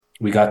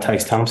We got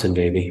Tice Thompson,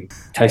 baby.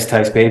 Tice,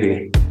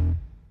 baby.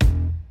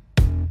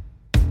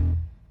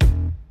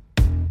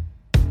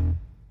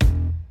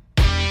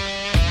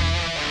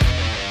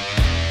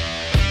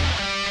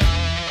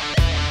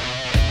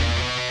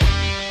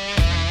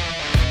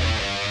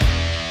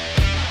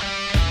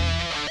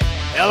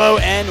 Hello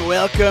and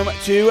welcome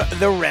to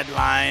The Red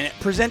Line,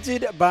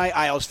 presented by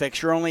Isles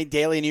Fix, your only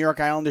daily New York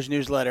Islanders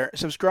newsletter.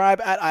 Subscribe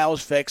at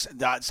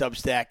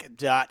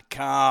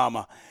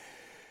islesfix.substack.com.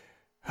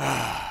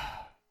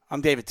 I'm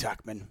David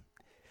Tuckman.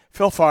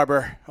 Phil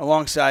Farber,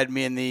 alongside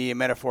me in the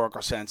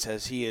metaphorical sense,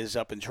 as he is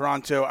up in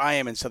Toronto. I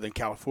am in Southern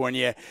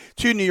California.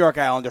 Two New York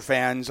Islander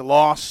fans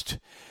lost.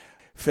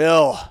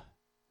 Phil,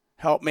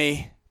 help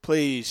me,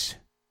 please.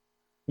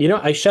 You know,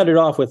 I shut it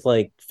off with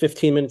like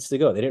 15 minutes to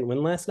go. They didn't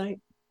win last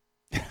night.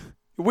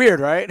 Weird,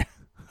 right?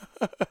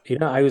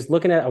 I was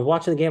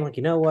watching the game like,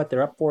 you know what?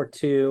 They're up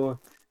 4-2.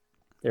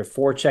 They're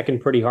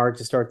forechecking pretty hard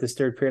to start this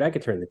third period. I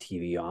could turn the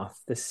TV off.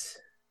 There's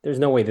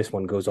no way this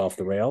one goes off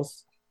the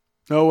rails.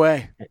 No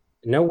way.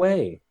 No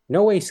way.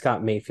 No way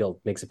Scott Mayfield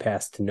makes a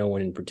pass to no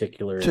one in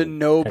particular. To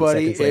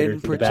nobody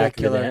in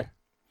particular.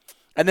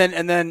 And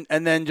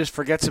then just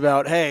forgets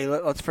about, hey,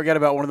 let's forget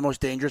about one of the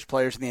most dangerous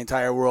players in the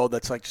entire world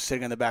that's like just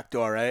sitting on the back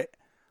door, right?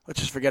 Let's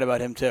just forget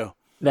about him too.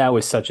 That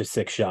was such a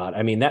sick shot.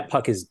 I mean, that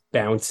puck is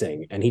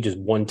bouncing, and he just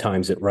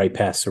one-times it right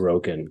past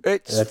Sorokin. I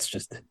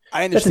understand.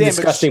 That's a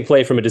disgusting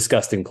play from a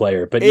disgusting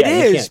player. But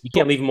yeah, you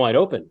can't leave him wide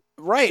open.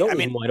 Right. Don't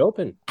leave him wide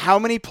open. How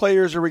many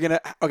players are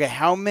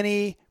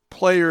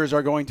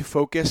going to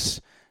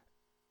focus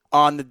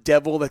on the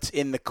devil that's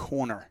in the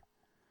corner?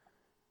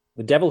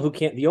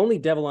 The only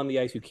devil on the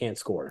ice who can't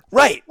score.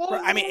 Right.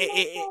 I mean,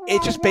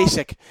 it's just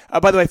basic.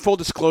 By the way, full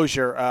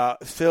disclosure,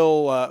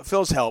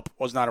 Phil's help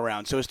was not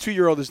around. So his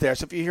 2-year-old is there.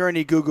 So if you hear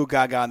any goo-goo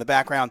gaga in the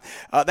background,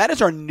 that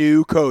is our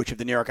new coach of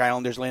the New York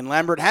Islanders. Lane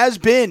Lambert has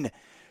been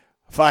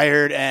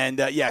fired. And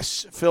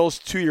yes, Phil's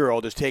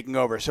 2-year-old is taking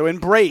over. So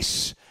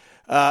embrace.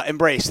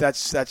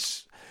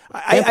 That's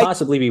Can't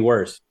possibly be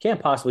worse.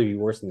 Can't possibly be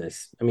worse than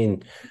this. I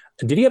mean,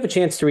 did you have a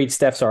chance to read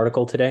Steph's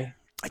article today?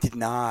 I did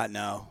not,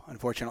 no,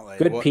 unfortunately.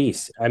 Good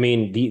piece. I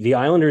mean, the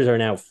Islanders are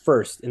now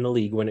first in the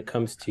league when it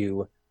comes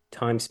to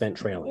time spent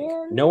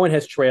trailing. No one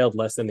has trailed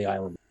less than the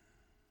Islanders.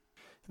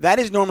 That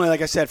is normally,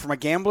 like I said, from a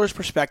gambler's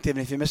perspective,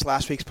 and if you missed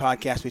last week's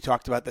podcast, we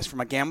talked about this.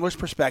 From a gambler's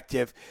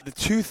perspective, the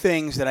two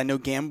things that I know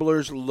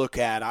gamblers look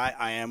at,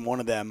 I am one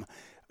of them.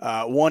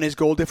 One is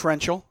goal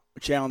differential,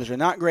 which the Islanders are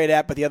not great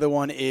at, but the other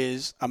one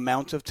is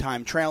amount of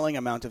time trailing,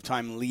 amount of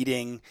time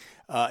leading.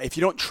 If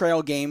you don't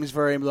trail games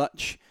very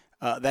much,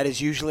 that is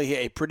usually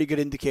a pretty good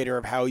indicator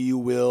of how you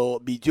will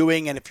be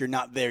doing, and if you're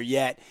not there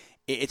yet,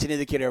 it's an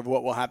indicator of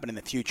what will happen in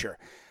the future.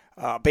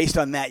 Based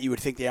on that, you would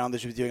think the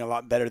Islanders would be doing a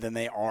lot better than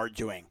they are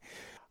doing.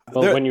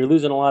 But when you're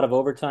losing a lot of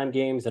overtime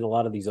games, and a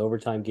lot of these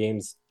overtime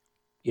games,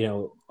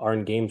 are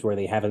in games where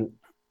they haven't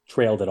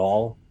trailed at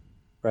all,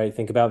 right?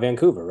 Think about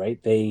Vancouver,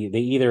 right? They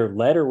either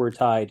led or were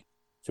tied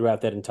throughout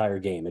that entire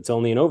game. It's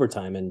only in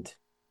overtime, and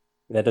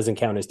that doesn't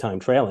count as time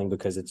trailing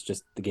because it's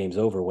just the game's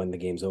over when the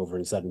game's over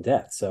in sudden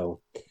death.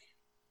 So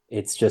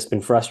it's just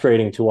been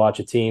frustrating to watch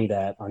a team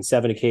that on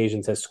 7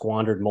 occasions has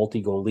squandered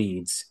multi-goal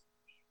leads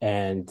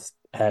and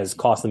has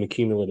cost them a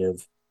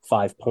cumulative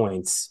 5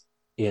 points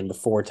in the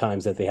 4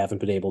 times that they haven't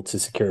been able to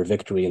secure a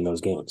victory in those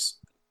games.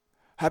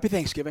 Happy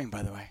Thanksgiving,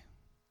 by the way.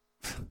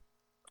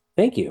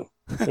 Thank you.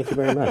 Thank you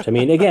very much. I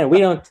mean, again, we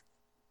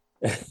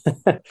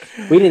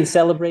didn't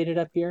celebrate it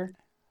up here.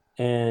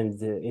 And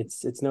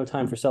it's no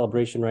time for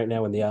celebration right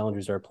now when the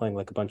Islanders are playing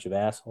like a bunch of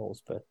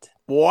assholes. But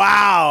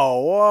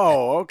wow,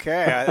 whoa,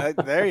 okay,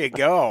 there you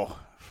go.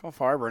 Phil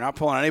Farber not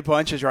pulling any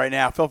punches right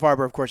now. Phil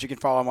Farber, of course, you can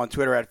follow him on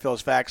Twitter at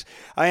Phil's Facts.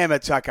 I am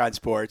at Tuck on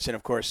Sports, and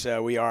of course,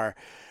 we are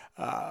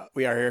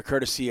here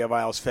courtesy of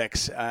Isles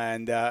Fix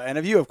and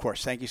of you, of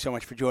course. Thank you so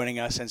much for joining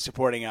us and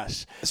supporting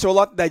us. So a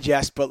lot to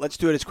digest, but let's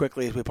do it as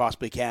quickly as we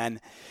possibly can.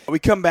 We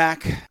come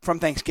back from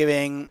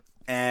Thanksgiving,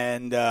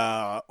 and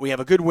we have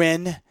a good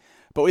win.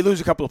 But we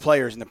lose a couple of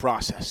players in the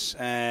process.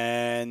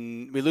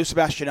 And we lose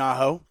Sebastian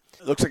Aho.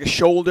 It looks like a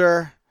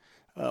shoulder,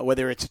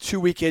 whether it's a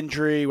 2-week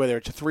injury, whether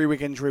it's a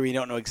 3-week injury, we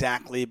don't know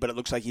exactly, but it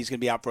looks like he's going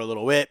to be out for a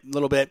little bit.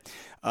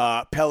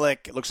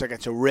 Pelech, it looks like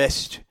it's a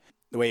wrist,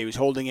 the way he was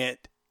holding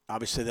it.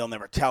 Obviously, they'll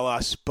never tell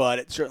us, but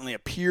it certainly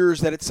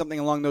appears that it's something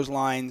along those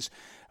lines.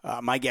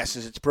 My guess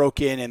is it's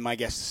broken, and my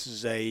guess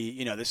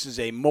this is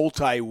a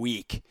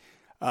multi-week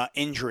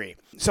injury.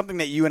 Something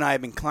that you and I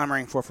have been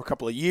clamoring for a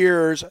couple of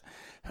years.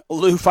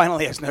 Lou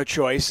finally has no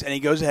choice, and he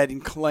goes ahead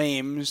and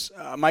claims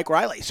Mike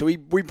Riley. So we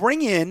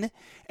bring in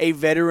a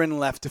veteran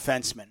left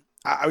defenseman.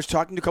 I was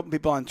talking to a couple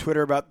people on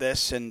Twitter about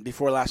this and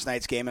before last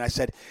night's game, and I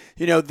said,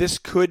 this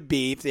could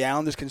be, if the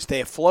Islanders can stay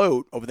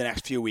afloat over the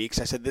next few weeks,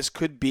 I said this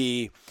could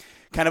be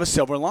kind of a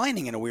silver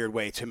lining in a weird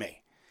way to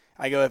me.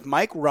 I go, if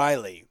Mike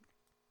Riley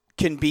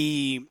can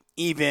be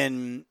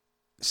even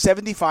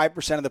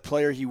 75% of the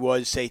player he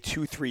was, say,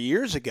 2-3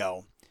 years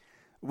ago,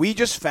 we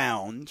just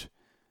found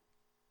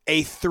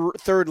a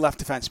third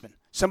left defenseman,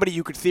 somebody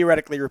you could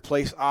theoretically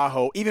replace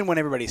Aho even when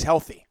everybody's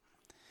healthy.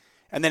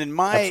 And then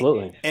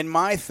Absolutely. in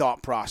my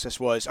thought process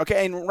was,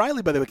 okay, and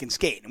Riley, by the way, can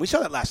skate. And we saw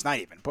that last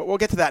night even, but we'll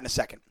get to that in a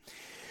second.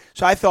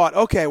 So I thought,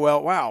 okay,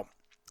 well, wow,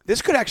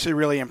 this could actually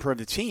really improve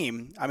the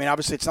team. I mean,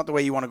 obviously it's not the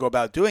way you want to go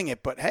about doing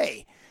it, but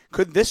hey,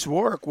 could this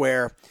work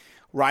where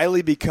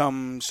Riley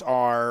becomes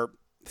our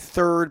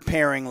third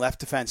pairing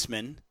left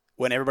defenseman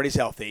when everybody's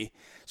healthy?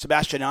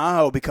 Sebastian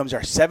Aho becomes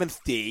our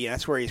seventh D, and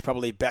that's where he's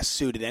probably best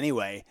suited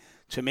anyway.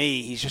 To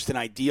me, he's just an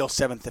ideal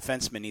seventh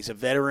defenseman. He's a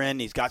veteran.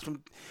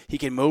 He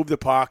can move the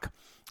puck.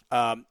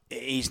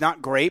 He's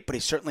not great, but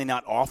he's certainly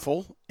not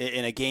awful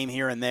in a game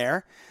here and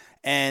there.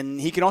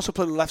 And he can also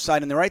play the left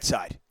side and the right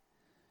side.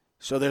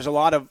 So there's a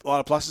lot of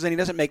pluses, and he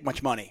doesn't make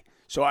much money.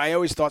 So I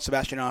always thought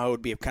Sebastian Aho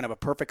would be kind of a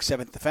perfect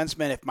seventh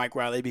defenseman. If Mike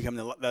Riley become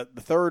the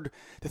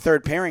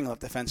third pairing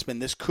left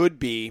defenseman, this could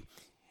be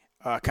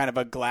kind of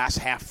a glass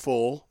half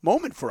full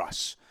moment for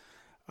us.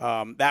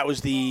 That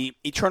was the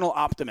eternal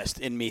optimist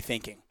in me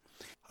thinking.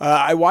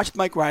 I watched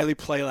Mike Riley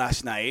play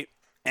last night,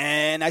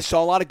 and I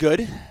saw a lot of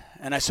good,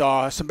 and I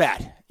saw some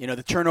bad.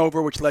 The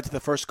turnover, which led to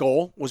the first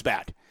goal, was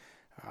bad.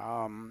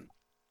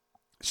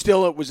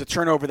 Still, it was a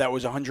turnover that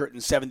was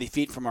 170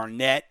 feet from our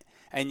net,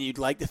 and you'd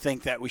like to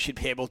think that we should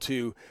be able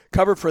to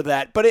cover for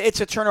that. But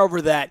it's a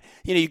turnover that,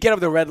 you get over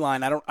the red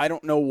line. I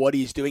don't know what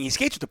he's doing. He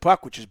skates with the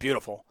puck, which is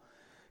beautiful.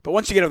 But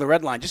once you get over the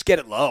red line, just get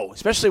it low,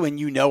 especially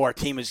when our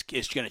team is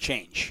going to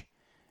change.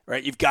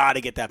 Right? You've got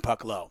to get that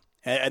puck low.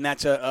 And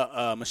that's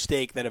a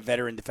mistake that a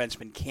veteran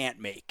defenseman can't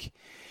make.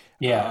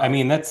 Yeah, I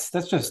mean, that's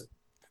just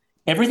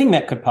everything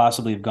that could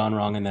possibly have gone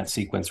wrong in that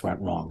sequence went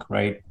wrong,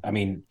 right? I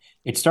mean,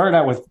 it started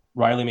out with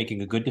Riley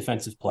making a good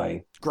defensive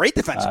play. Great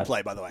defensive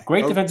play, by the way.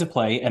 Great defensive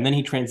play, and then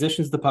he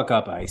transitions the puck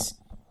up ice.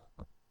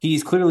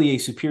 He's clearly a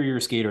superior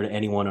skater to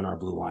anyone on our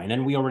blue line,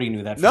 and we already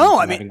knew that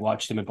from having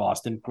watched him in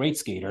Boston. Great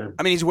skater.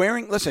 I mean,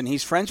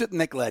 he's friends with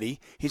Nick Leddy.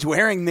 He's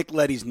wearing Nick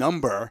Leddy's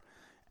number.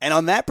 And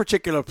on that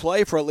particular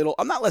play for a little,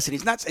 he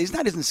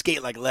doesn't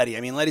skate like Leddy. I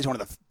mean, Leddy's one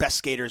of the best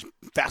skaters,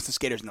 fastest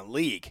skaters in the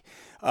league.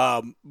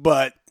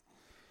 But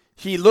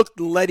he looked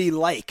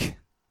Leddy-like,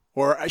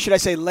 or should I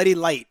say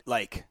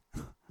Leddy-light-like?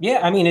 Yeah,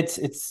 I mean, it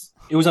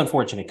was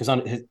unfortunate because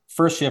on his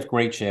first shift,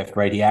 great shift,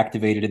 right? He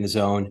activated in the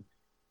zone,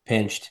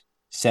 pinched,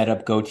 set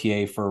up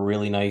Gauthier for a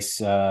really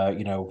nice, a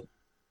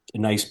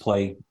nice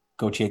play.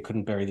 Gauthier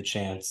couldn't bury the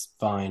chance,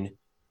 fine.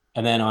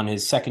 And then on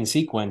his second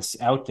sequence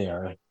out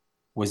there,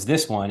 was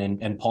this one,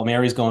 and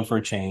Palmieri's going for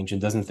a change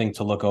and doesn't think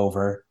to look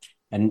over.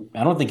 And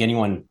I don't think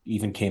anyone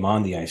even came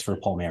on the ice for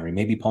Palmieri.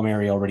 Maybe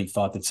Palmieri already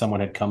thought that someone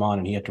had come on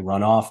and he had to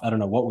run off. I don't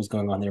know what was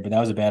going on there, but that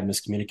was a bad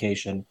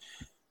miscommunication.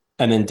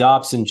 And then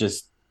Dobson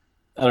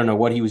I don't know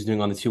what he was doing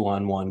on the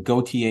 2-on-1.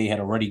 Gauthier had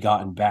already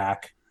gotten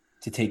back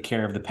to take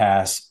care of the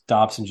pass.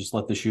 Dobson just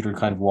let the shooter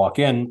kind of walk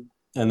in,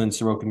 and then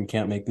Sorokin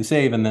can't make the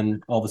save, and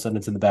then all of a sudden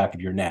it's in the back of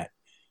your net.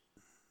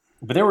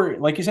 But there were,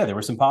 like you said, there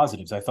were some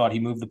positives. I thought he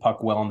moved the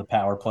puck well on the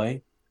power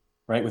play,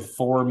 right? With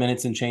 4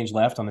 minutes and change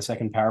left on the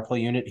second power play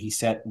unit, he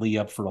set Lee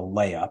up for a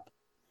layup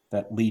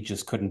that Lee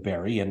just couldn't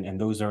bury. And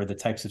those are the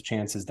types of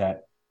chances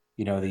that,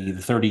 the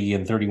 30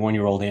 and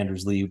 31-year-old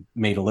Anders Lee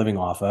made a living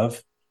off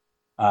of.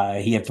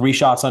 He had 3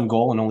 shots on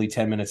goal in only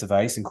 10 minutes of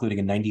ice, including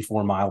a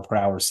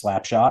 94-mile-per-hour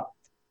slap shot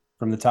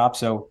from the top.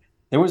 So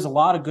there was a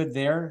lot of good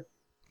there.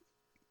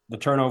 The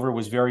turnover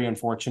was very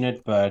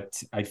unfortunate,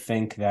 but I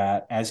think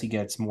that as he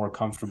gets more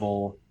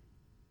comfortable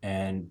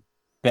and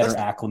better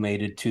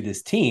acclimated to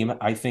this team,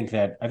 I think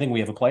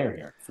we have a player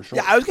here for sure.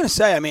 Yeah, I was going to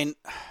say, I mean,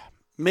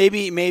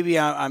 maybe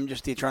I'm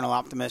just the eternal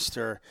optimist,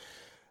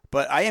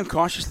 but I am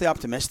cautiously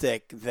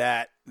optimistic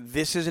that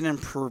this is an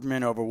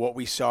improvement over what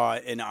we saw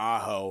in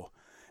Aho.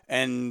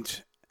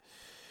 And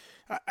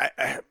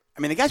I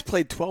mean, the guy's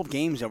played 12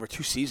 games over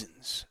 2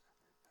 seasons.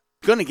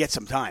 Going to get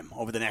some time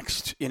over the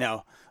next,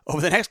 over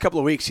the next couple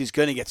of weeks. He's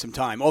going to get some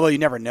time. Although you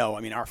never know. I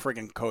mean, our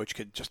friggin' coach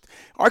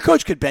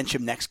could bench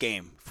him next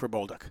game for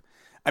Bolduc.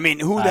 I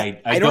mean,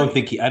 I don't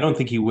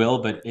think he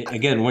will. But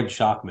again, wouldn't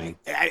shock me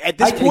at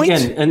this point.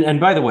 Again, and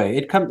by the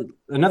way,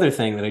 another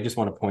thing that I just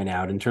want to point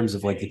out in terms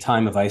of like the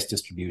time of ice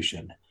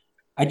distribution.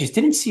 I just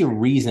didn't see a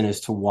reason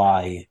as to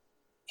why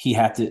he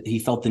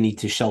felt the need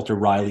to shelter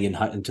Riley and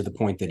Hutton to the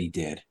point that he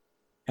did.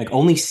 Like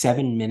only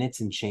 7 minutes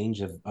and change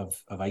of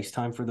ice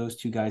time for those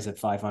two guys at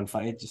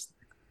 5-on-5. It just,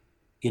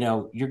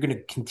 you're going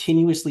to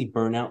continuously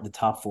burn out the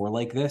top 4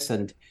 like this.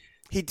 And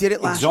he did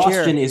it last year.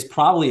 Exhaustion is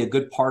probably a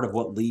good part of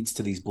what leads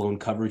to these blown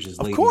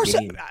coverages late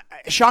in the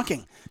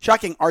game.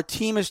 Shocking. Our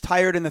team is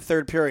tired in the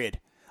third period.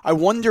 I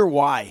wonder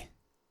why.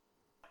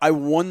 I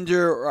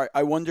wonder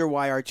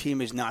why our team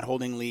is not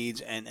holding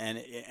leads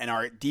and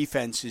our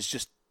defense is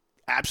just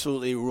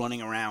absolutely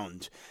running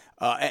around.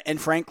 And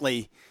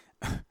frankly,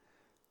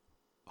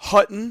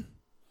 Hutton,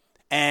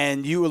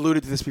 and you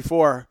alluded to this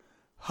before,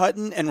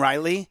 Hutton and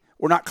Riley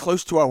were not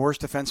close to our worst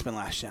defenseman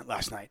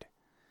last night.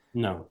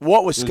 No.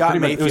 What was Scott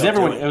Mayfield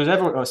doing? It was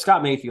everyone.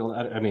 Scott Mayfield.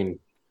 I mean,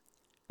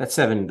 that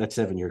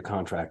 7-year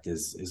contract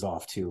is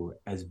off to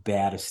as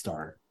bad a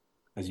start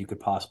as you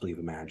could possibly have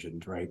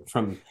imagined. Right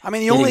from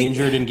getting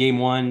injured in game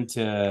 1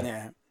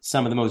 to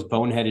some of the most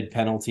boneheaded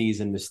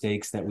penalties and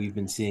mistakes that we've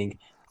been seeing.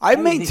 I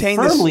mean, maintained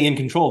firmly this in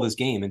control of this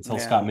game until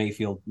Scott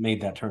Mayfield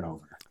made that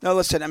turnover. No,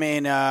 listen, I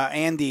mean,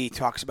 Andy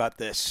talks about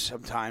this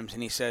sometimes,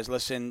 and he says,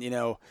 listen,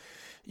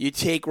 you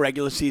take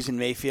regular season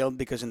Mayfield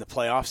because in the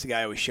playoffs the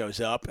guy always shows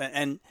up,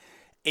 and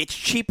it's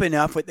cheap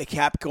enough with the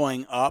cap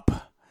going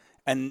up,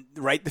 and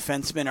right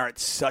defensemen are at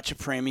such a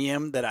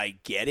premium that I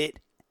get it.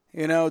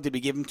 Did we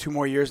give him 2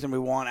 more years than we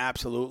want?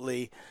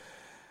 Absolutely.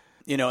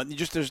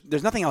 Just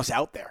there's nothing else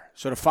out there.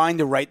 So to find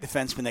the right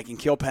defenseman that can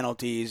kill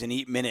penalties and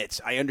eat minutes,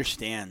 I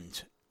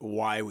understand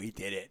why we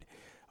did it.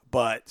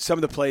 But some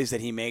of the plays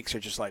that he makes are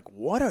just like,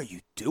 what are you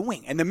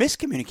doing? And the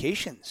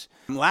miscommunications.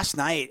 Last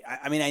night,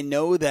 I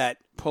know that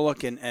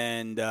Pulock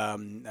and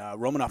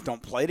Romanov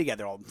don't play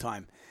together all the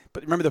time.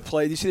 But remember the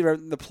play? Did you see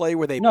the play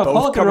where they both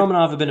Pulock covered? and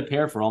Romanov have been a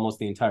pair for almost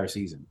the entire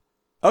season.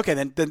 Okay,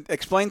 then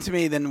explain to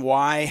me then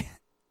why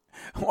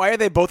are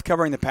they both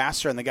covering the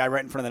passer and the guy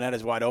right in front of the net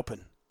is wide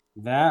open?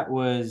 That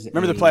was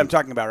remember the play I'm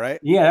talking about, right?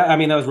 Yeah,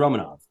 that was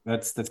Romanov.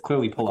 That's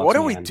clearly Pulock's What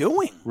are we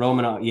doing?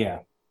 Romanov, yeah,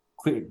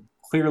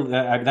 clearly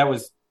that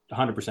was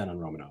 100% on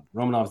Romanov.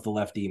 Romanov's the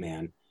left D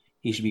man.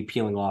 He should be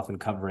peeling off and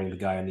covering the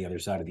guy on the other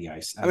side of the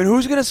ice. I mean,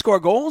 who's going to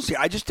score goals here?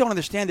 I just don't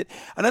understand it.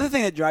 Another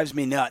thing that drives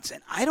me nuts,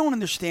 and I don't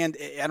understand,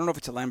 I don't know if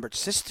it's a Lambert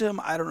system.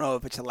 I don't know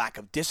if it's a lack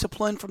of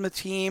discipline from the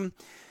team.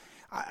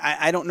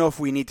 I don't know if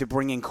we need to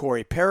bring in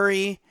Corey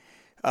Perry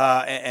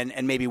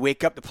and maybe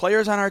wake up the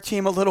players on our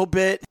team a little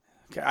bit.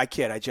 I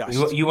kid, I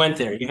just. You went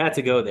there. You had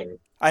to go there.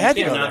 I had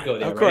to go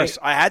there. Of course,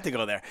 right? I had to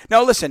go there.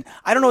 No, listen,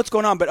 I don't know what's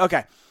going on, but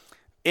okay.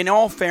 In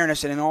all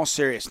fairness and in all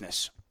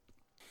seriousness,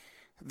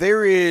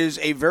 there is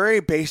a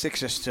very basic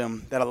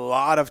system that a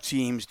lot of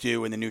teams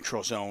do in the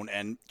neutral zone,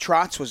 and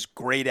Trotz was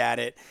great at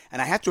it,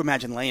 and I have to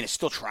imagine Lane is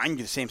still trying to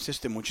do the same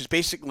system, which is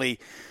basically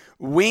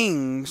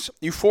wings,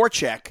 you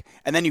forecheck,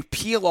 and then you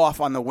peel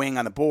off on the wing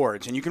on the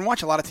boards, and you can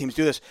watch a lot of teams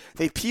do this.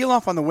 They peel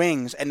off on the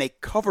wings, and they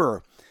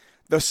cover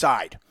the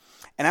side.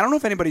 And I don't know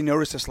if anybody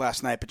noticed this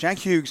last night, but Jack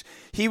Hughes,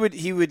 he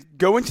would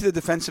go into the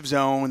defensive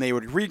zone, they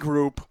would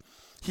regroup,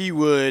 he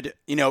would,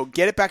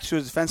 get it back to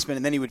his defenseman,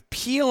 and then he would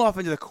peel off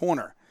into the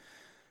corner.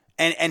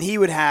 And he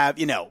would have,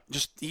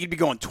 he'd be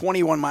going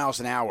 21 miles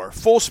an hour,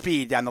 full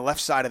speed down the left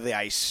side of the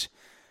ice.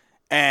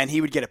 And he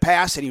would get a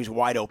pass, and he was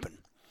wide open.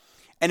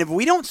 And if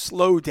we don't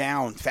slow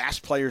down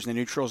fast players in the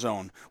neutral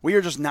zone, we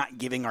are just not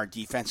giving our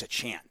defense a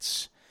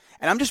chance.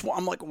 And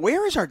I'm like,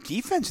 where is our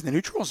defense in the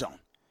neutral zone?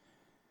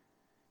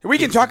 We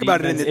can talk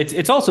about it.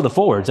 It's also the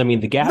forwards. I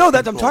mean, the gap. No,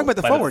 I'm talking about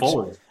the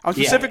forwards. I'm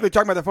specifically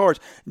talking about the forwards.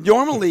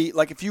 Normally,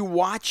 like if you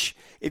watch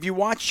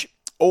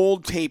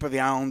old tape of the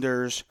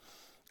Islanders,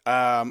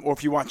 or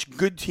if you watch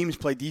good teams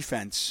play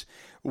defense,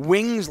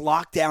 wings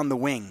lock down the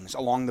wings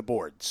along the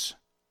boards.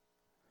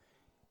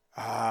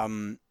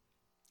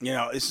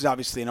 This is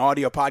obviously an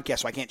audio podcast,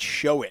 so I can't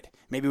show it.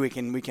 Maybe we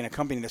can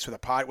accompany this with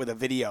a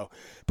video.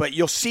 But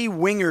you'll see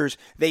wingers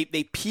they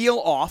peel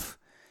off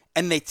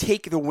and they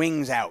take the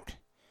wings out.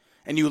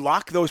 And you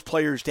lock those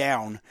players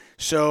down.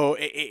 So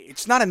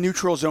it's not a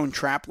neutral zone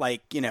trap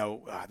like,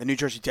 the New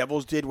Jersey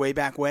Devils did way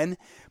back when.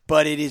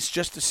 But it is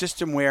just a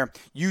system where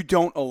you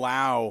don't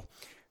allow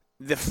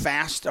the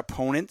fast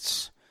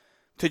opponents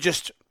to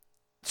just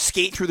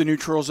skate through the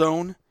neutral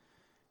zone,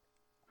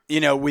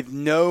 with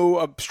no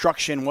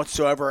obstruction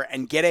whatsoever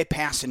and get a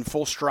pass in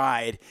full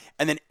stride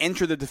and then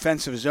enter the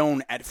defensive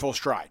zone at full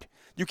stride.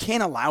 You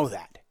can't allow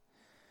that,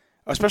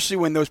 especially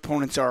when those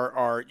opponents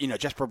are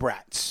Jesper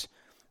Bratz.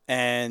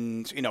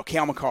 And,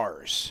 Cale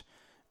Makars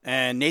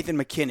and Nathan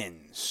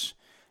McKinnon's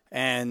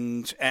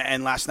and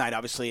last night,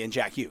 obviously, and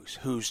Jack Hughes,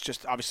 who's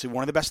just obviously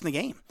one of the best in the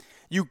game.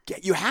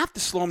 You have to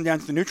slow him down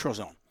to the neutral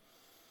zone.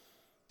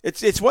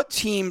 It's what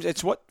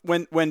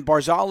when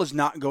Barzal is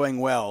not going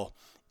well,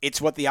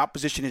 it's what the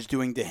opposition is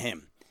doing to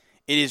him.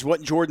 It is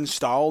what Jordan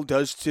Staal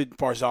does to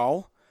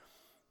Barzal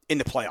in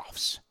the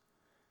playoffs.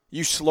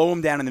 You slow him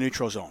down in the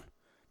neutral zone.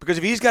 Because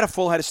if he's got a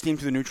full head of steam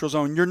to the neutral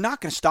zone, you're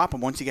not going to stop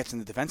him once he gets in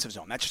the defensive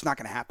zone. That's just not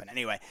going to happen.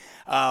 Anyway,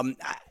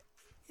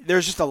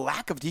 there's just a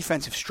lack of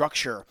defensive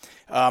structure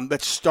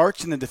that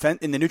starts in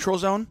the neutral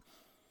zone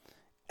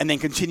and then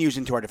continues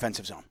into our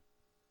defensive zone.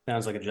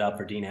 Sounds like a job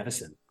for Dean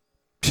Evison.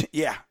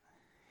 Yeah.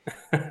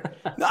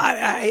 No,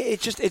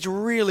 it's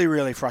really,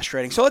 really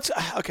frustrating. So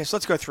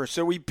let's go through.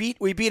 So we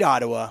beat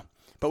Ottawa,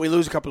 but we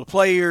lose a couple of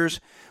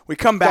players. We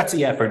come back.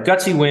 Gutsy effort.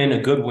 Gutsy win.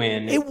 A good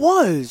win. It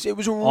was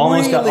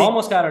almost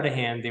got out of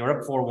hand. They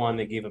were up 4-1.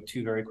 They gave up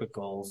 2 very quick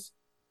goals.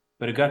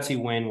 But a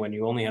gutsy win when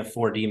you only have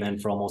 4 D-men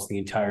for almost the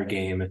entire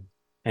game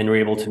and you're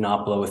able to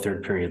not blow a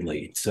third period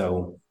lead.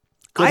 So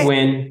good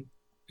win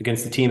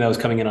against the team that was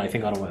coming in, I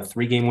think, on a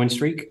 3-game win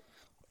streak.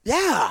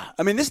 Yeah.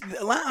 I mean,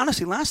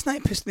 honestly, last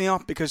night pissed me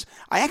off because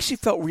I actually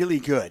felt really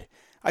good.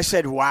 I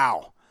said,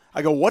 wow.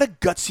 I go, what a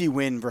gutsy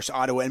win versus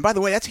Ottawa. And by the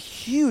way, that's a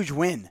huge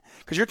win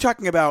because you're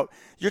talking about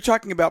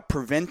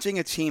preventing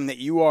a team that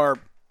you are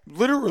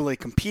literally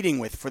competing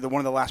with for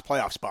one of the last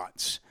playoff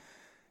spots.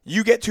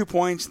 You get 2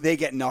 points, they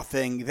get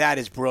nothing. That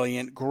is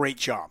brilliant. Great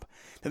job.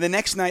 Then the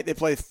next night they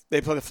play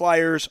the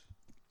Flyers.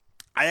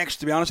 I actually,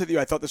 to be honest with you,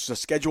 I thought this was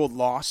a scheduled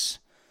loss.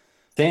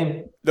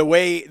 Same. The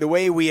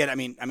way we had, I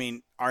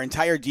mean, our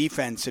entire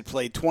defense had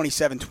played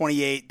 27,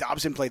 28.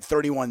 Dobson played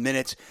 31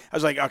 minutes. I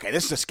was like, okay,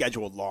 this is a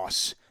scheduled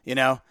loss.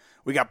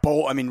 We got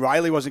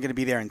Riley wasn't going to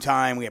be there in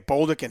time. We had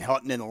Bolduc and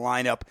Hutton in the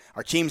lineup.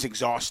 Our team's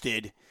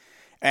exhausted.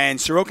 And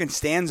Sorokin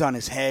stands on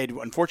his head.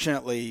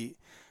 Unfortunately,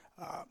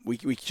 we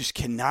just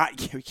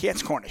we can't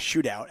score in a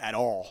shootout at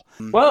all.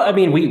 Well, I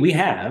mean, we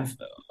have.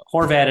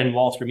 Horvat and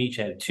Wallstrom each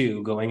had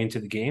 2 going into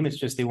the game. It's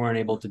just they weren't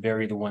able to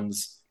bury the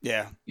ones,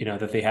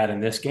 that they had in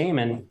this game,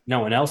 and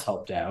no one else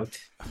helped out.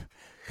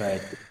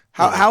 But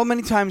how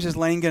many times is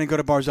Lane going to go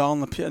to Barzal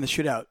in the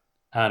shootout?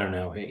 I don't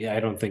know.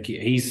 I don't think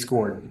he's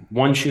scored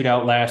 1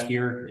 shootout last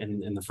year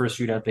in the first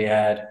shootout they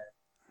had.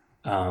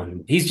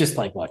 He's just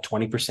like, what,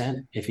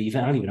 20%? If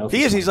even, I don't even know. If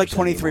he's like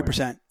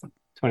 23%.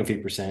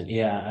 23%.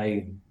 Yeah.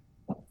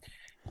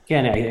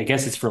 I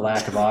guess it's for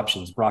lack of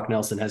options. Brock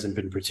Nelson hasn't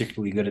been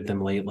particularly good at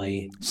them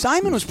lately.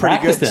 Simon was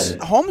pretty good.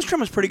 Holmstrom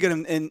was pretty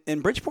good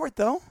in Bridgeport,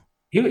 though.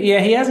 He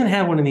hasn't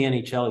had one in the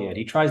NHL yet.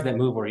 He tries that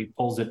move where he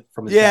pulls it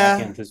from his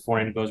backhand to his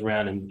forehand and goes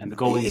around, and the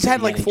goalie he's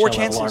had like NHL 4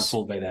 chances. Aren't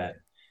fooled by that.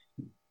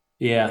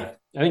 Yeah,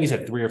 I think he's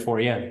had 3 or 4.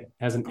 Yeah,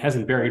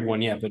 hasn't buried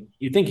one yet, but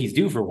you think he's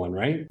due for one,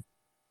 right?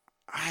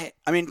 I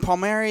mean,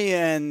 Palmieri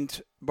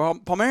and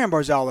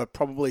Barzal are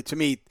probably, to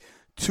me,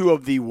 2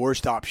 of the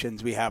worst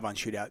options we have on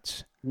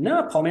shootouts.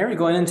 No, Palmieri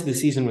going into the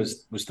season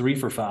was 3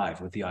 for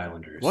 5 with the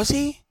Islanders. Was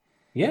he?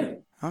 Yeah.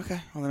 Okay.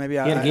 Well, then maybe he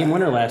had a game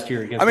winner last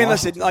year against.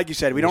 Listen, like you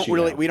said, we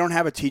don't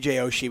have a TJ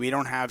Oshie. We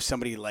don't have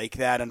somebody like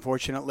that,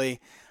 unfortunately.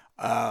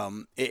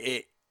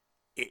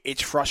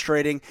 It's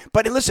frustrating.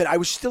 But listen, I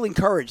was still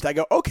encouraged. I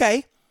go,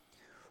 okay.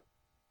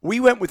 We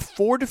went with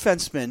 4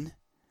 defensemen,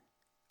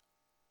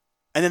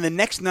 and then the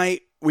next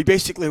night we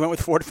basically went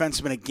with 4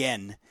 defensemen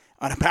again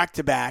on a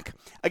back-to-back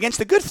against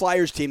a good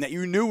Flyers team that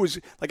you knew was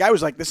like, I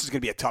was like, this is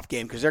going to be a tough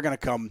game because they're going to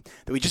come.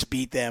 That we just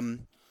beat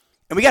them.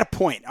 And we got a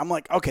point. I'm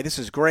like, okay, this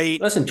is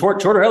great. Listen,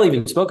 Tortorella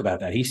even spoke about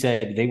that. He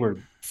said they were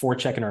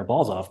forechecking our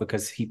balls off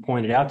because he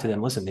pointed out to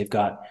them, listen, they've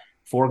got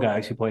 4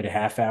 guys who played a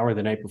half hour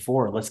the night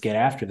before. Let's get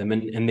after them.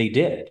 And they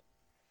did.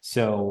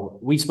 So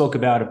we spoke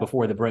about it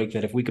before the break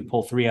that if we could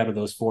pull 3 out of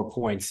those 4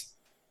 points,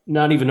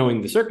 not even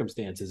knowing the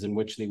circumstances in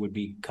which they would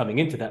be coming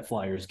into that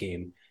Flyers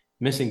game,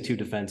 missing 2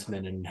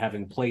 defensemen and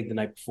having played the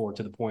night before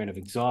to the point of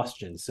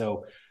exhaustion.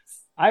 So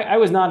I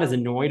was not as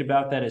annoyed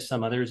about that as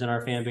some others in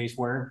our fan base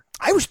were.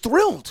 I was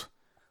thrilled.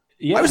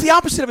 Yeah. I was the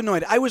opposite of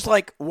annoyed. I was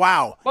like,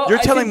 wow. Well, you're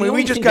telling me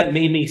we just got. That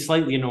made me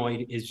slightly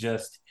annoyed is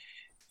just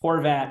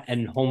Horvat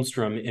and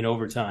Holmstrom in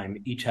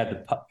overtime each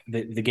had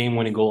the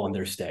game-winning goal on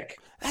their stick.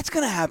 That's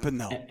going to happen,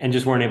 though. And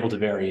just weren't able to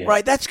vary it.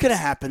 Right, that's going to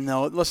happen,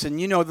 though. Listen,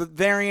 the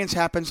variants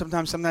happen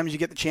sometimes. Sometimes you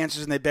get the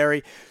chances and they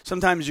bury.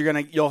 Sometimes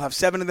you'll have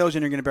 7 of those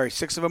and you're going to bury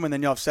 6 of them, and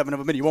then you'll have 7 of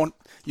them and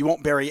you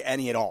won't bury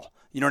any at all.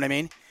 You know what I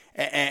mean?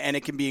 And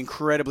it can be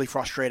incredibly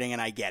frustrating,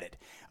 and I get it.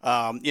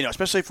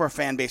 Especially for a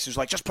fan base who's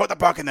like, just put the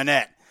puck in the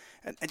net.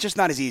 And it's just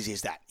not as easy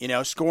as that.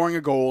 Scoring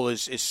a goal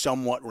is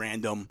somewhat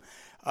random.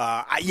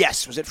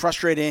 Yes, was it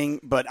frustrating?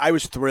 But I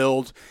was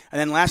thrilled.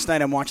 And then last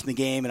night I'm watching the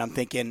game and I'm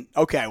thinking,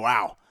 okay,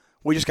 wow,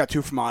 we just got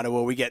 2 from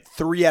Ottawa. We get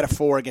 3 out of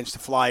 4 against the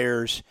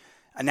Flyers,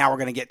 and now we're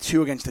going to get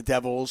 2 against the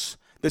Devils.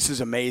 This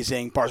is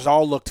amazing.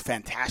 Barzal looked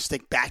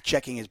fantastic,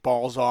 back-checking his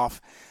balls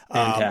off.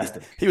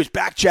 Fantastic. He was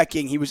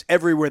back-checking. He was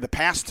everywhere. The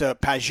pass to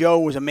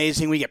Pajot was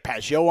amazing. We get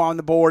Pajot on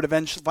the board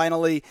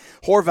finally.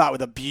 Horvat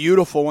with a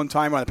beautiful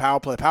one-timer on the power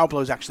play. The power play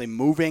was actually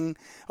moving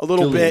a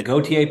little bit.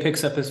 Gauthier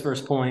picks up his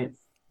first point.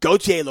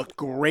 Gauthier looked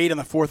great on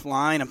the 4th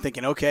line. I'm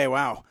thinking, okay,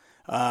 wow.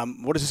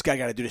 What does this guy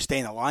got to do to stay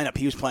in the lineup?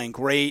 He was playing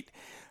great.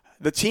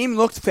 The team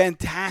looked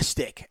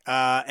fantastic.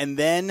 And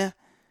then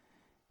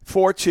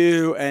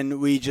 4-2, and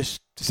we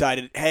just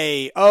decided,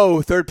 hey,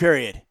 third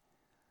period.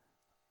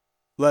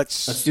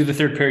 Let's do the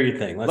third period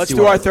thing. Let's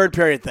do our third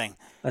period thing.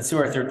 Let's do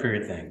our third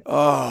period thing.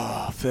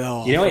 Oh,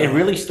 Phil. It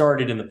really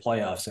started in the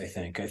playoffs, I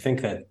think. I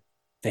think that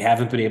they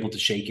haven't been able to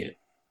shake it.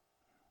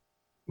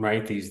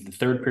 Right? The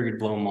third period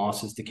blown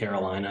losses to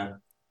Carolina.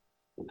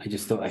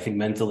 I think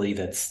mentally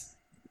that's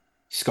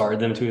scarred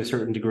them to a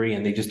certain degree,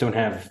 and they just don't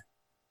have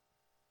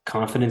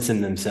confidence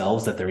in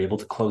themselves that they're able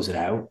to close it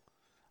out.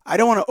 I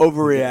don't want to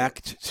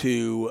overreact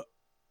to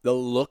the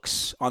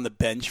looks on the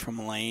bench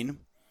from Lane.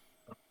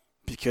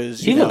 Because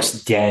he looks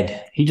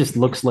dead. He just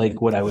looks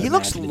like what I would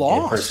imagine a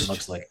dead person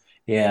looks like.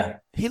 Yeah.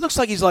 He looks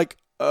like he's like,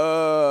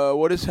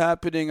 what is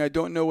happening? I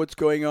don't know what's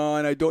going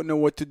on. I don't know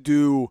what to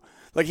do.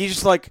 Like, he's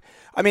just like,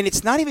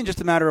 it's not even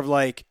just a matter of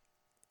like,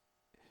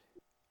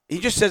 he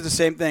just says the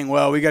same thing.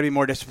 Well, we got to be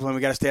more disciplined.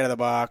 We got to stay out of the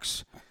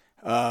box.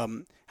 Have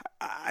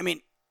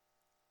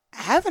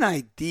an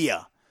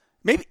idea.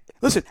 Maybe,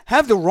 listen,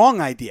 have the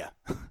wrong idea.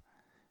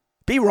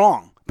 Be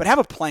wrong, but have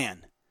a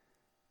plan.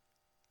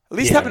 At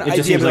least have an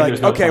idea of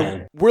like,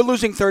 okay, we're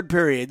losing third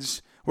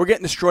periods. We're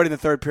getting destroyed in the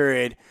third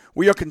period.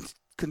 We are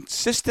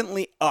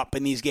consistently up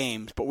in these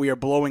games, but we are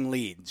blowing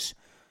leads.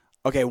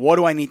 Okay, what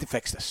do I need to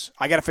fix this?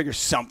 I got to figure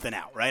something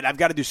out, right? I've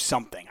got to do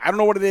something. I don't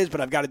know what it is, but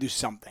I've got to do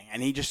something.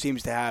 And he just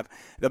seems to have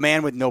the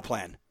man with no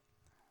plan.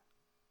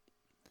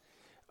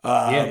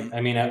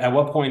 At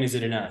what point is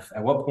it enough?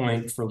 At what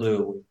point for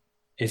Lou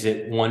is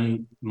it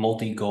one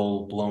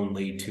multi-goal blown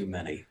lead too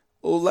many?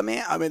 Well,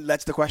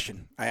 that's the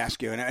question I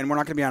ask you. And we're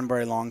not going to be on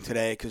very long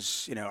today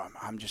because,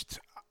 I'm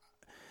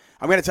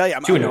going to tell you,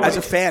 Too as a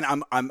annoying. fan,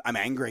 I'm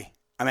angry.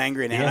 I'm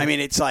angry now. Yeah. I mean,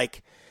 it's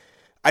like,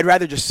 I'd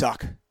rather just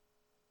suck.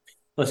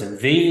 Listen,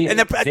 And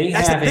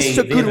this is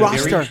a good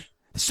roster.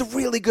 This is a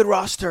really good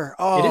roster.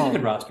 it is a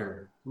good Oh,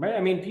 roster, right? I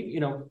mean,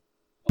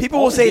 people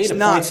all will the say it's data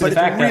not, points to but the it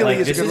fact that really like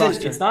is a this good isn't.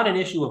 roster. It's not an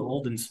issue of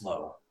old and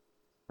slow,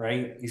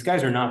 right? These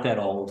guys are not that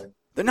old.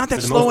 They're not For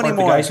that the most slow part,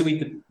 anymore.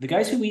 the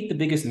guys who eat the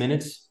biggest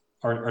minutes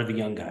are the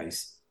young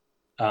guys.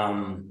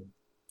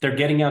 They're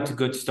getting out to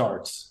good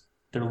starts.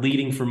 They're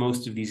leading for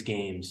most of these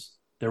games.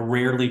 They're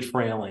rarely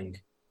trailing.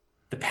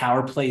 The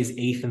power play is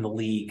eighth in the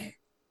league.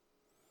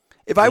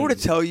 If I I were to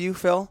mean, tell you,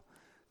 Phil,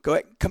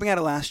 coming out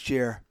of last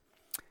year,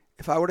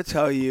 if I were to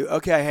tell you,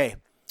 okay, hey,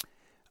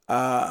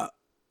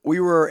 we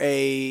were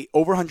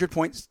over 100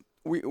 points.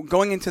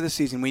 Going into the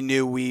season, we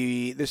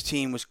knew this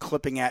team was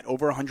clipping at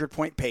over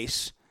 100-point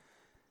pace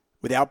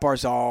without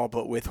Barzal,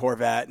 but with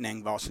Horvat and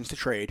Engvall since the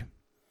trade.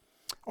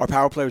 Our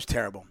power play was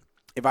terrible.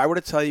 If I were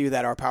to tell you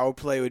that our power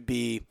play would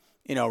be,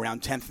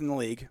 around 10th in the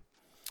league,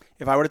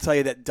 if I were to tell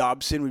you that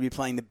Dobson would be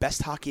playing the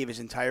best hockey of his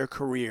entire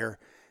career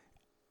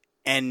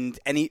and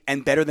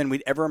better than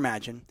we'd ever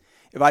imagine,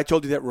 if I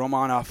told you that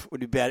Romanov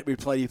would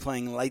be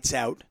playing lights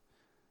out,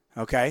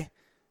 okay,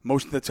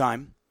 most of the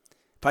time,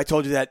 if I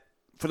told you that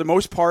for the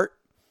most part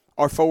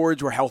our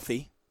forwards were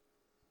healthy,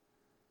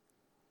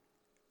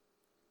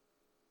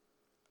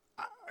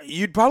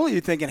 you'd probably be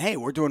thinking, hey,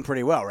 we're doing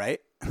pretty well, right?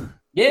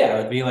 yeah,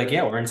 it'd be like,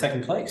 yeah, we're in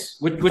second place,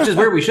 which is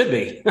where we should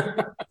be,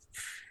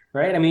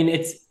 right? I mean,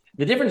 it's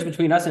the difference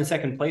between us and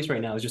second place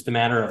right now is just a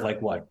matter of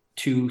like what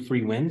 2,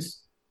 3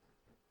 wins.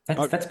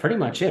 That's pretty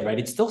much it, right?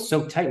 It's still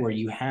so tight where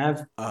you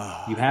have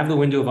the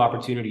window of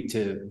opportunity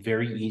to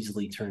very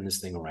easily turn this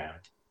thing around.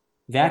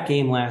 That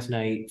game last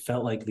night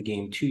felt like the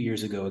game 2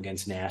 years ago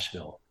against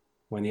Nashville,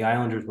 when the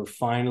Islanders were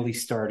finally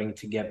starting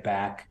to get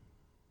back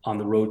on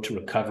the road to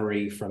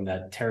recovery from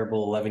that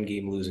terrible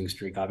 11-game losing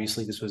streak.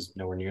 Obviously, this was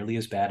nowhere nearly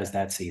as bad as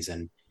that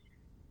season.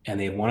 And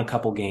they won a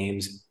couple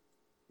games.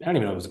 I don't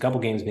even know if it was a couple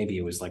games. Maybe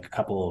it was like a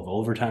couple of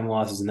overtime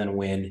losses and then a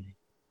win.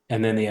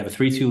 And then they have a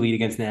 3-2 lead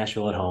against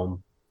Nashville at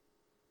home.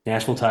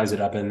 Nashville ties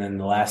it up, and then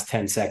the last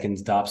 10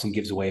 seconds, Dobson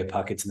gives away a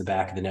puck. It's in the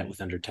back of the net with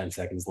under 10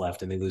 seconds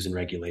left, and they lose in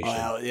regulation.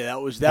 Yeah,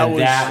 That was the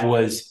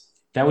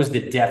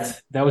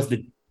death. That was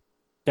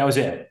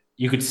it.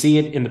 You could see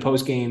it in the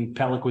post game.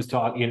 Pelech was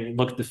talking,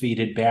 looked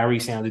defeated.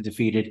 Barry sounded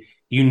defeated.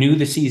 You knew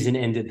the season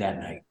ended that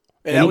night.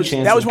 that was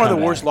one of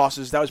the worst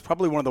losses. That was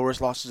probably one of the worst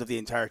losses of the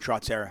entire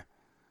Trotz era.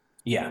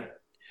 Yeah.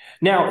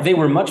 Now, they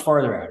were much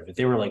farther out of it.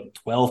 They were like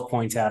 12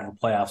 points out of a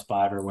playoff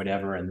spot or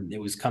whatever, and it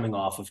was coming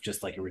off of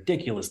just like a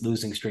ridiculous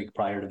losing streak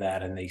prior to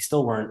that, and they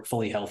still weren't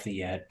fully healthy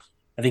yet.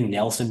 I think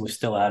Nelson was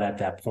still out at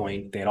that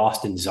point. They had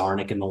Austin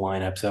Zarnik in the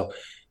lineup. So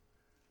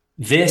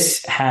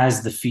this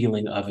has the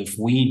feeling of if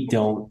we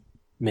don't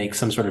make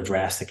some sort of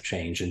drastic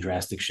change and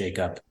drastic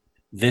shakeup,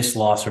 this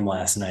loss from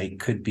last night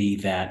could be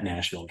that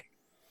Nashville game.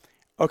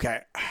 Okay.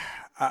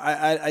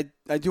 I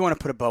do want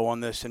to put a bow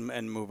on this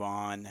and move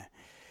on.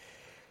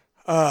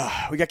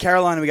 We got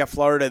Carolina, we got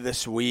Florida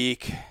this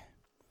week.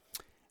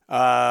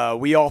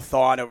 We all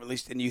thought, or at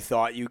least, and you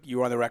thought, you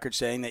were on the record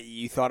saying that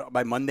you thought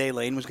by Monday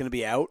Lane was going to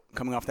be out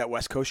coming off that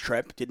West Coast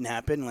trip. Didn't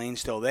happen. Lane's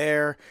still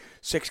there.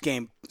 Six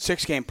game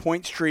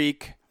point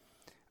streak.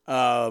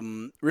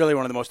 Really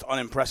one of the most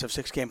unimpressive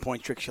 6-game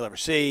point streaks you'll ever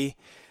see.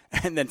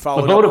 And then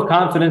followed a vote of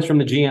confidence from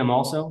the GM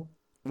also.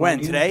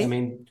 When, today? I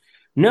mean,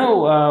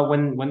 no,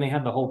 when they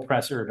had the whole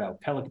presser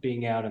about Pelech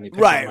being out and they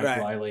picked up Mike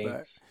Riley.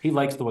 Right. He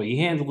likes the way he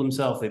handled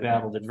himself. They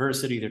battled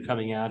adversity. They're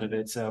coming out of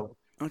it. So,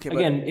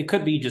 again, it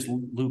could be just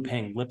Lou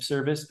paying lip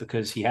service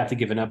because he had to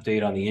give an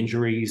update on the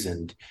injuries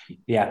and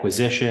the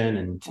acquisition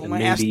and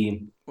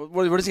maybe.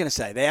 What is he going to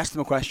say? They asked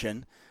him a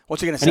question.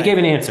 What's he going to say? And he gave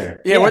an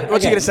answer. Yeah,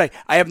 what's he going to say?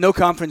 I have no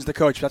confidence in the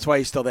coach. That's why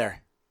he's still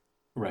there.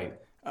 Right.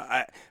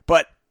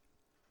 But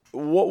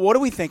what are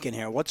we thinking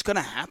here? What's going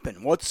to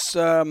happen? It's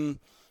not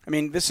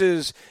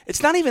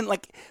even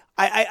like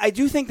I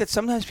do think that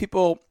sometimes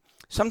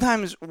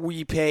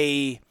we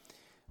pay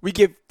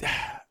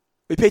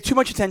too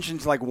much attention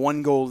to like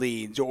 1-goal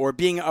leads or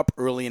being up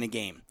early in a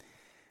game.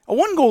 A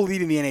 1-goal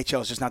lead in the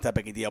NHL is just not that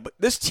big a deal. But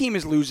this team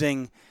is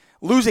losing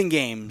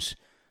games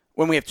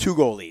when we have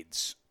 2-goal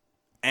leads.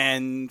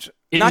 And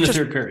not just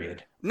third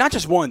period. Not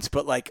just once,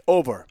 but like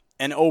over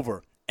and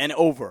over and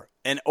over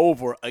and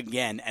over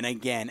again and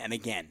again and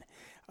again.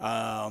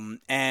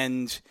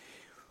 And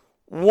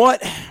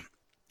what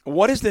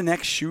is the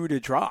next shoe to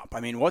drop? I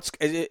mean,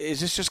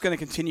 is this just going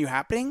to continue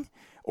happening,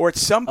 or at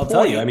some point? I'll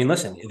tell you. I mean,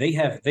 listen, they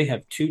have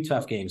 2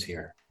 tough games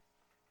here.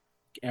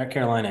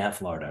 Carolina at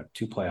Florida,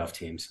 2 playoff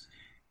teams.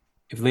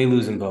 If they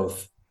lose in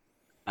both,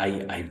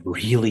 I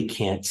really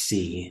can't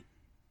see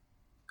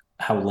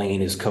how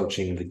Lane is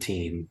coaching the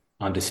team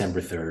on December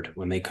 3rd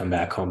when they come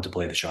back home to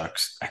play the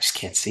Sharks. I just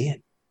can't see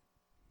it.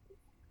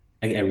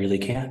 I really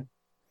can't.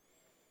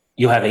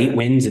 You'll have 8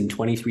 wins in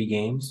 23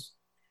 games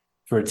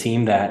for a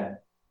team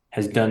that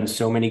has done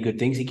so many good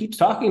things. He keeps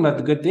talking about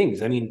the good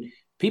things. I mean,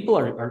 people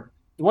are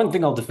one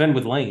thing I'll defend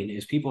with Lane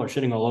is people are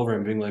shitting all over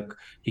him, being like,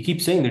 he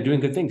keeps saying they're doing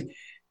good things.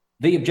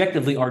 They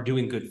objectively are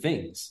doing good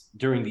things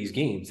during these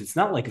games. It's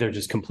not like they're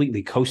just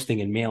completely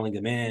coasting and mailing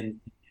them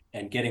in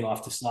and getting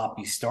off to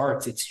sloppy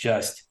starts. It's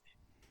just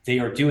they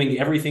are doing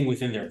everything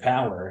within their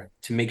power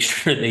to make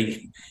sure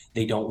they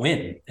don't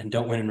win and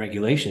don't win in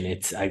regulation.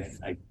 It's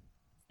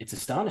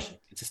astonishing.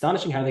 It's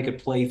astonishing how they could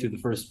play through the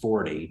first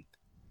 40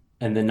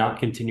 and then not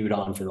continue it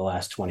on for the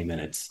last 20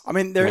 minutes. I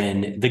mean,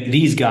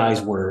 these guys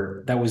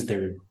that was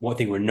what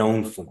they were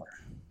known for.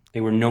 They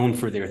were known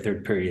for their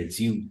third periods.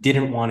 You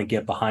didn't want to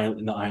get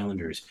behind the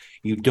Islanders.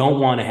 You don't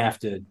want to have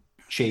to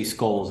chase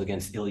goals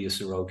against Ilya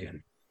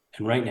Sorokin.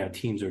 And right now,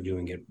 teams are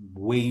doing it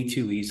way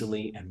too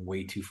easily and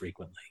way too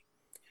frequently.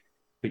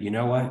 But you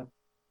know what?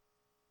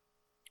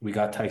 We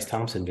got Tice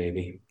Thompson,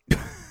 baby.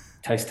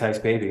 Tice,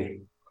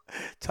 baby.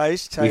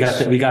 Tice.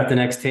 We got the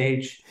next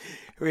Tage.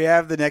 We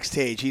have the next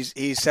Tage.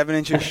 He's 7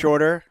 inches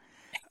shorter.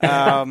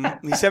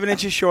 He's 7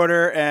 inches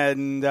shorter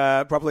and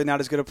probably not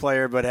as good a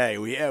player, but hey,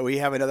 we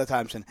have another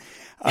Thompson.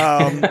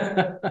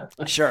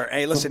 Sure.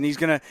 Hey, listen, he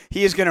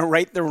is gonna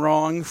right the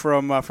wrong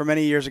from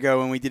many years ago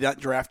when we did not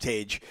draft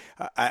Tage.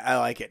 I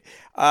like it.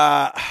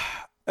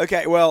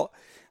 Okay, well,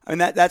 I mean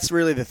that's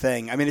really the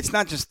thing. I mean, it's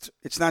not just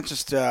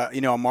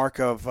a mark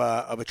of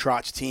a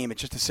Trotz team.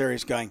 It's just a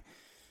series going.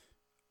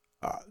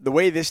 The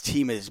way this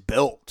team is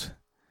built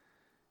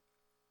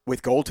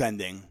with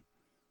goaltending.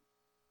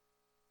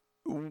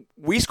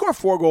 We score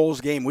 4 goals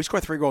a game. We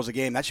score 3 goals a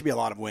game. That should be a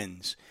lot of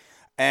wins.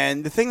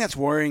 And the thing that's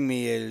worrying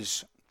me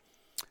is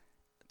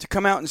to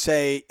come out and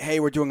say, hey,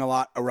 we're doing a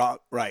lot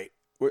right.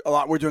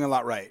 We're doing a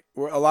lot right.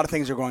 A lot of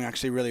things are going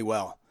actually really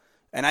well.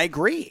 And I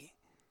agree.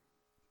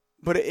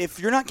 But if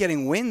you're not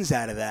getting wins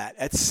out of that,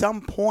 at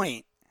some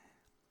point,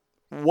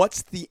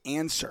 what's the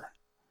answer?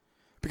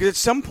 Because at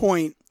some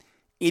point,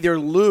 either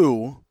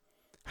Lou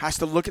has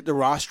to look at the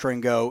roster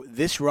and go,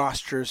 this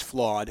roster is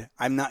flawed.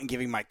 I'm not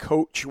giving my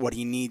coach what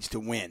he needs to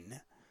win.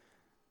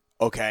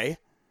 Okay?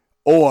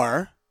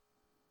 Or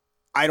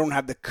I don't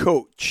have the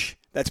coach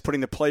that's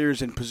putting the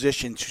players in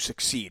position to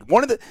succeed.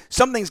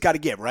 Something's got to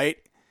give, right?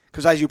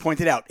 Because as you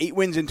pointed out, 8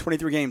 wins in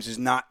 23 games is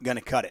not going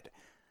to cut it.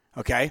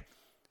 Okay?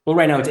 Well,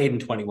 right now it's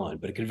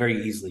 8-21, but it could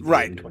very easily be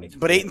 8-23.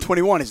 But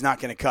 8-21 is not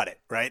going to cut it,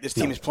 right? This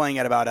team is playing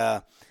at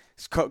about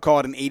call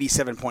it an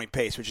 87-point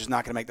pace, which is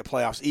not going to make the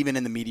playoffs, even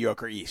in the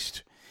mediocre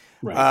East.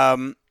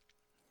 Right.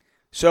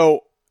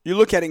 So you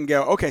look at it and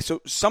go, okay,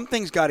 so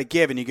something's got to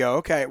give, and you go,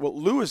 okay, well,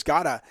 Lou has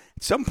got to,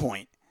 at some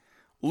point,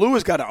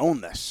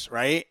 own this,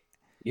 right?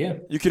 Yeah.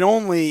 You can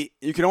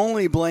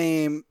only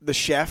blame the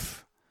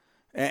chef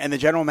and the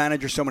general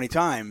manager so many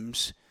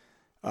times.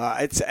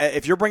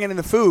 If you're bringing in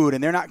the food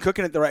and they're not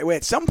cooking it the right way,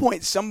 at some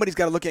point somebody's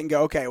got to look at it and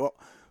go, okay, well,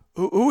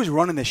 who is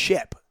running the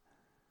ship?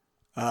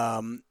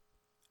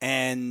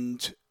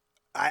 And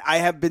I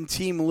have been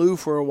Team Lou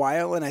for a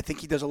while, and I think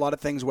he does a lot of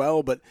things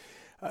well, but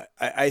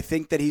I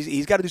think that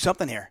he's got to do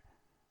something here.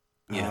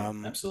 Yeah,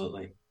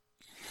 absolutely.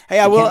 Hey,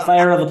 I will can't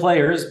fire all the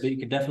players, but you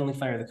could definitely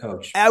fire the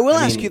coach. I will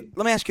ask you.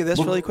 Let me ask you this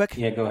really quick.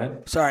 Yeah, go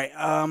ahead. Sorry.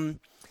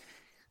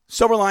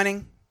 Silver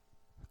lining,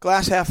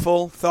 glass half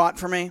full thought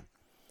for me.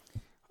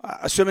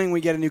 Assuming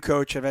we get a new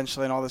coach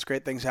eventually and all these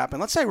great things happen.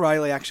 Let's say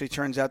Riley actually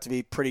turns out to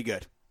be pretty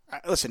good.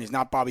 Listen, he's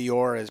not Bobby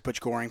Orr, as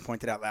Butch Goring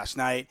pointed out last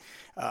night.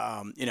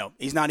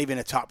 He's not even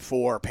a top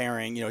 4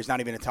 pairing. He's not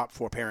even a top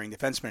 4 pairing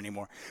defenseman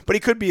anymore. But he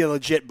could be a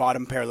legit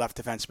bottom pair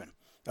left defenseman.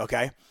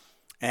 Okay?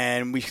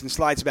 And we can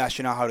slide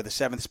Sebastian Aho to the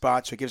 7th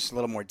spot, so it gives us a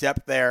little more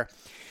depth there.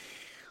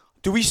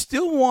 Do we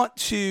still want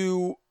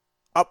to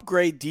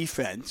upgrade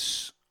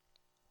defense,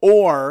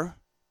 or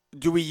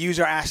do we use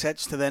our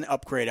assets to then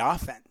upgrade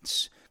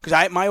offense?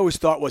 Because my always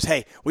thought was,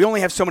 hey, we only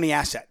have so many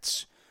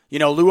assets.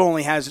 Lou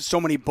only has so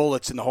many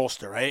bullets in the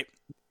holster, right?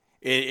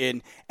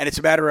 And it's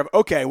a matter of,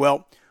 okay,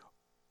 well,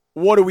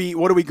 what do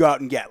we go out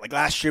and get? Like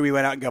last year we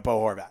went out and got Bo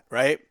Horvat,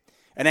 right?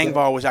 And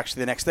Engvall was actually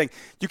the next thing.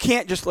 You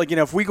can't just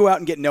if we go out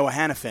and get Noah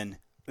Hannafin,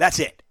 that's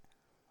it.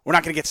 We're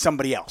not going to get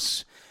somebody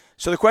else.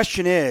 So the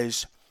question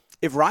is,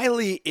 if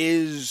Riley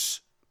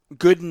is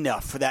good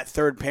enough for that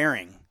third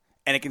pairing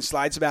and it can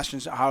slide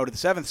Sebastian Aho to the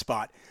 7th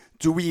spot,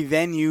 do we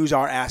then use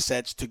our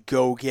assets to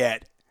go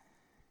get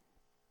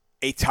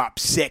a top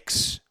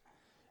 6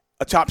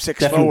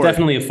 forward?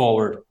 Definitely a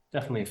forward.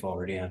 Definitely a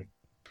forward, yeah.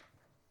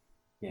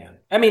 Yeah.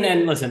 I mean,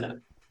 and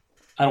listen,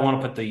 I don't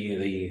want to put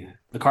the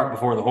cart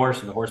before the horse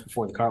and the horse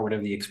before the cart,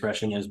 whatever the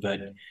expression is, but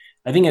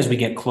I think as we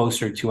get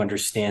closer to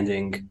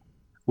understanding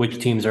which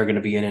teams are going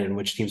to be in it and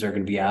which teams are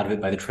going to be out of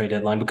it by the trade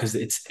deadline, because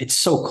it's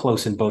so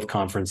close in both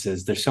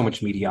conferences, there's so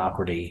much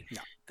mediocrity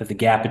that the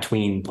gap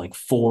between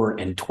 4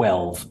 and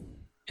 12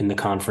 in the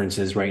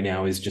conferences right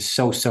now is just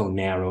so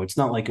narrow. It's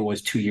not like it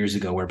was 2 years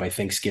ago where by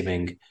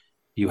Thanksgiving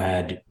you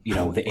had,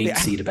 the 8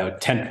 seed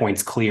about 10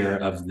 points clear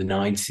of the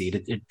 9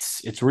 seed.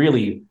 It's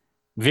really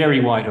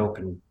very wide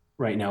open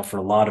right now for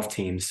a lot of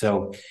teams.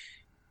 So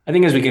I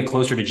think as we get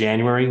closer to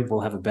January, we'll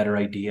have a better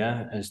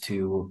idea as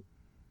to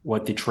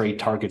what the trade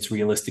targets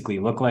realistically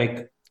look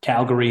like.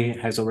 Calgary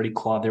has already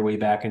clawed their way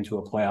back into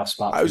a playoff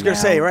spot. I was going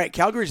to say, right,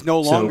 Calgary's no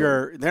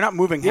longer – they're not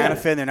moving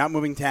Hanifin. They're not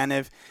moving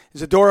Tanev.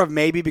 Zadorov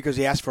maybe because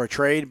he asked for a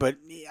trade, but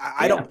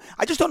I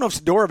just don't know if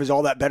Zadorov is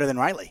all that better than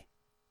Riley.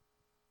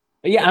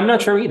 Yeah, I'm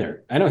not sure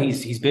either. I know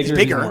he's bigger,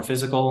 he's more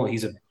physical.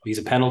 He's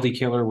a penalty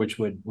killer, which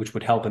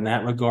would help in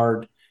that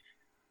regard.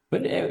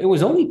 But it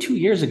was only 2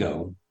 years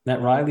ago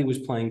that Riley was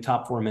playing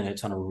top 4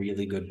 minutes on a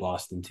really good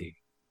Boston team.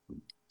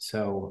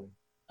 So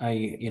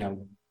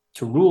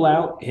to rule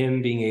out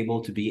him being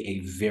able to be a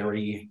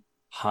very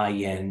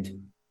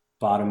high-end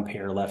bottom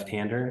pair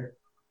left-hander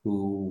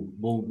who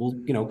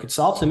will could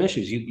solve some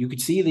issues. You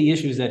could see the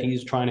issues that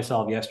he's trying to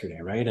solve yesterday,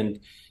 right? And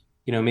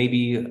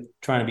maybe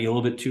trying to be a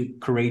little bit too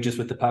courageous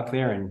with the puck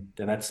there, and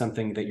that's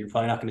something that you're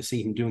probably not going to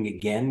see him doing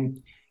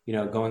again.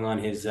 Going on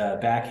his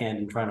backhand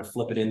and trying to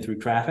flip it in through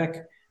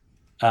traffic.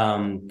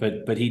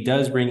 But he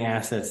does bring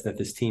assets that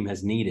this team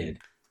has needed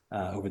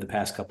over the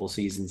past couple of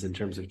seasons in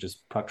terms of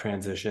just puck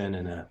transition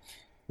and a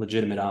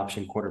legitimate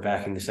option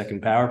quarterbacking the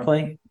second power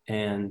play.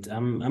 And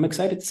I'm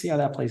excited to see how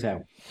that plays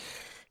out.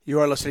 You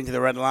are listening to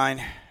The Red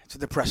Line. It's a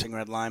depressing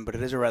red line, but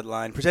it is a red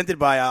line. Presented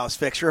by Isles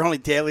Fix, your only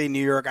daily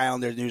New York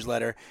Islanders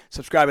newsletter.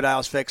 Subscribe at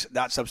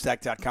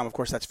islesfix.substack.com. Of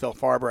course, that's Phil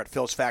Farber at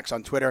Phil's Facts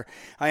on Twitter.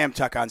 I am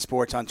Tuck on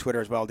Sports on Twitter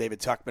as well,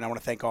 David Tuckman. I want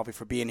to thank all of you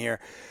for being here.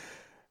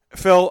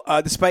 Phil,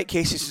 despite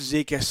Casey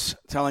Cizikas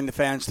telling the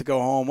fans to go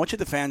home, what should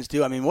the fans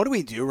do? I mean, what do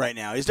we do right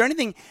now? Is there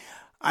anything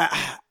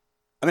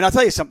I'll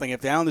tell you something.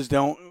 If the Islanders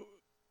don't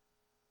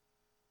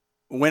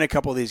win a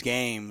couple of these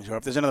games, or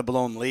if there's another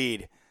blown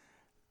lead,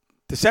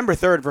 December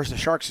 3rd versus the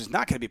Sharks is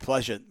not going to be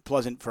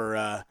pleasant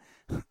for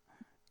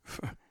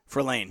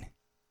Lane.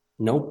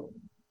 Nope.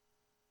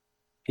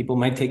 People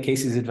might take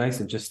Casey's advice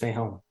and just stay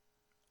home.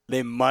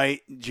 They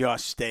might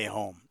just stay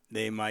home.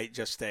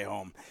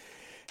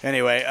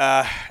 Anyway,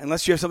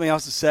 unless you have something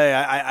else to say,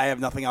 I have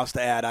nothing else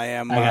to add.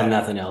 I got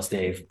nothing else,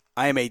 Dave.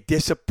 I am a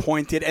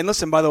disappointed. And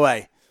listen, by the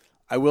way,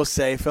 I will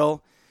say,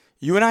 Phil,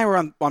 you and I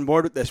were on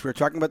board with this. We were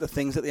talking about the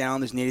things that the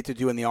Islanders needed to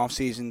do in the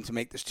offseason to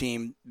make this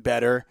team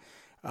better.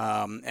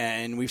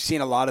 And we've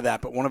seen a lot of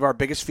that. But one of our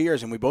biggest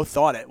fears, and we both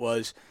thought it,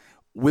 was,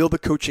 will the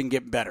coaching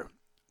get better?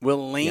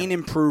 Will Lane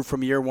improve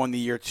from year one to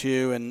year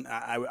two? And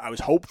I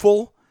was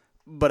hopeful,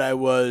 but I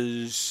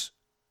was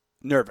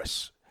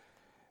nervous.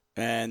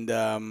 And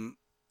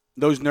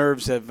those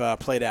nerves have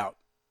played out.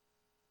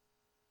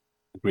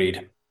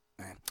 Agreed.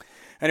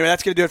 Anyway,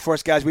 that's going to do it for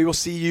us, guys. We will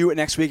see you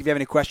next week. If you have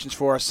any questions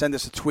for us, send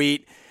us a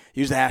tweet.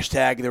 Use the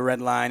hashtag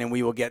 #TheRedLine, and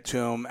we will get to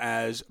them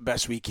as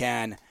best we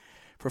can.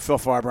 For Phil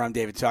Farber, I'm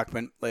David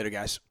Tuckman. Later,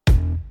 guys.